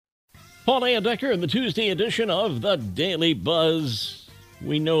Paul Decker in the Tuesday edition of the Daily Buzz.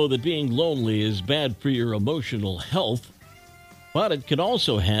 We know that being lonely is bad for your emotional health, but it can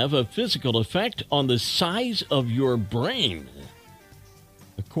also have a physical effect on the size of your brain.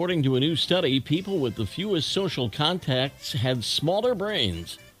 According to a new study, people with the fewest social contacts had smaller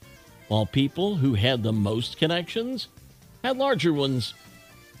brains, while people who had the most connections had larger ones.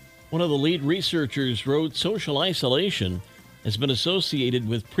 One of the lead researchers wrote social isolation has been associated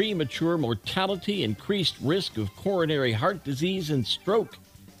with premature mortality, increased risk of coronary heart disease and stroke,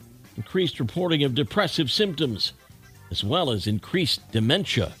 increased reporting of depressive symptoms, as well as increased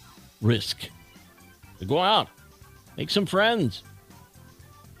dementia risk. So go out, make some friends.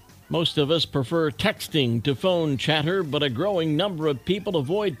 Most of us prefer texting to phone chatter, but a growing number of people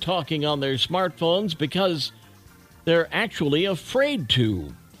avoid talking on their smartphones because they're actually afraid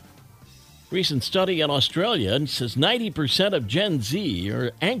to. Recent study in Australia says 90% of Gen Z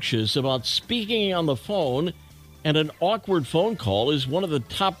are anxious about speaking on the phone, and an awkward phone call is one of the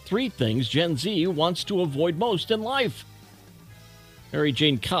top 3 things Gen Z wants to avoid most in life. Mary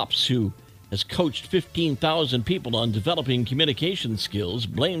Jane Copps, who has coached 15,000 people on developing communication skills,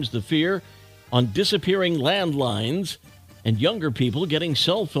 blames the fear on disappearing landlines and younger people getting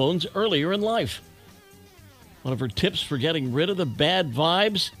cell phones earlier in life. One of her tips for getting rid of the bad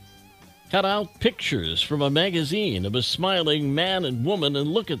vibes: cut out pictures from a magazine of a smiling man and woman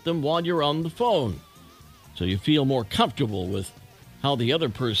and look at them while you're on the phone, so you feel more comfortable with how the other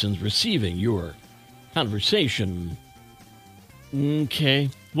person's receiving your conversation. Okay,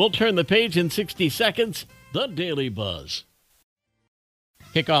 we'll turn the page in 60 seconds. The Daily Buzz.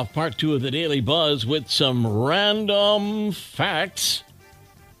 Kick off part 2 of the Daily Buzz with some random facts.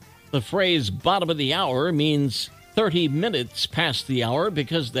 The phrase bottom of the hour means 30 minutes past the hour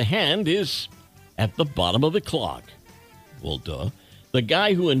because the hand is at the bottom of the clock. Well, duh. The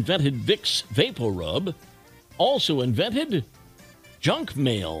guy who invented Vicks VapoRub also invented junk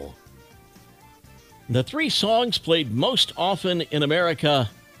mail. The 3 songs played most often in America,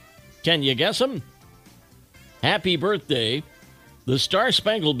 can you guess them? Happy Birthday, The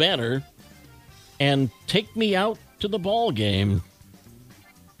Star-Spangled Banner, and Take Me Out to the Ball Game.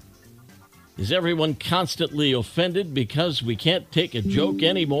 Is everyone constantly offended because we can't take a joke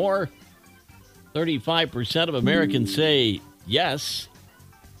anymore? 35% of Americans say yes.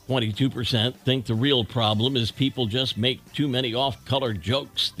 22% think the real problem is people just make too many off-color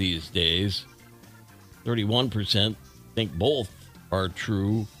jokes these days. 31% think both are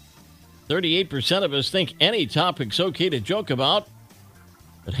true. 38% of us think any topic's okay to joke about,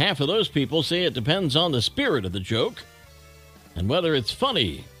 but half of those people say it depends on the spirit of the joke and whether it's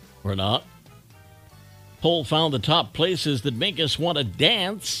funny or not. Poll found the top places that make us want to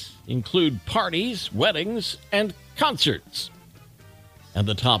dance include parties, weddings, and concerts. And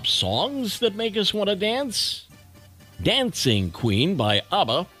the top songs that make us want to dance? Dancing Queen by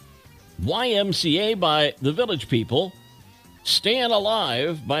ABBA, YMCA by the Village People, Stayin'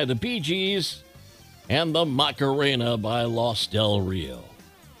 Alive by the Bee Gees, and the Macarena by Los Del Rio.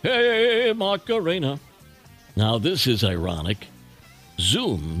 Hey, Macarena. Now, this is ironic.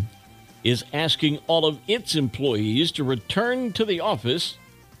 Zoom is asking all of its employees to return to the office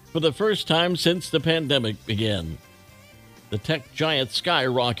for the first time since the pandemic began. The tech giant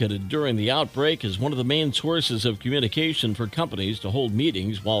skyrocketed during the outbreak as one of the main sources of communication for companies to hold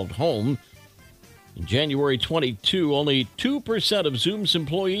meetings while at home. In January 22, only 2% of Zoom's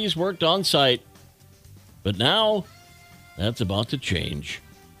employees worked on site. But now, that's about to change.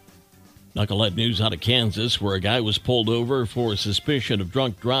 Knucklehead news out of Kansas, where a guy was pulled over for suspicion of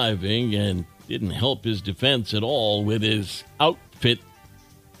drunk driving and didn't help his defense at all with his outfit.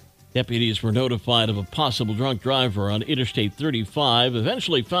 Deputies were notified of a possible drunk driver on Interstate 35,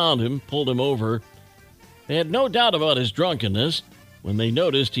 eventually found him, pulled him over. They had no doubt about his drunkenness when they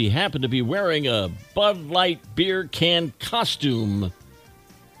noticed he happened to be wearing a Bud Light beer can costume.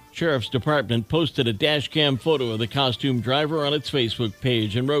 Sheriff's Department posted a dash cam photo of the costume driver on its Facebook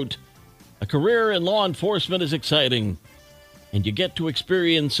page and wrote, "A career in law enforcement is exciting, and you get to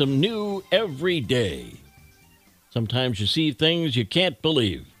experience some new every day. Sometimes you see things you can't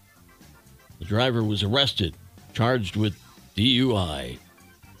believe." The driver was arrested, charged with DUI.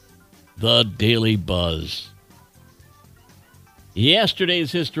 The Daily Buzz.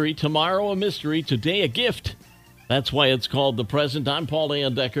 Yesterday's history, tomorrow a mystery, today a gift. That's why it's called The Present. I'm Paul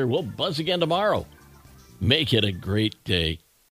Decker. We'll buzz again tomorrow. Make it a great day.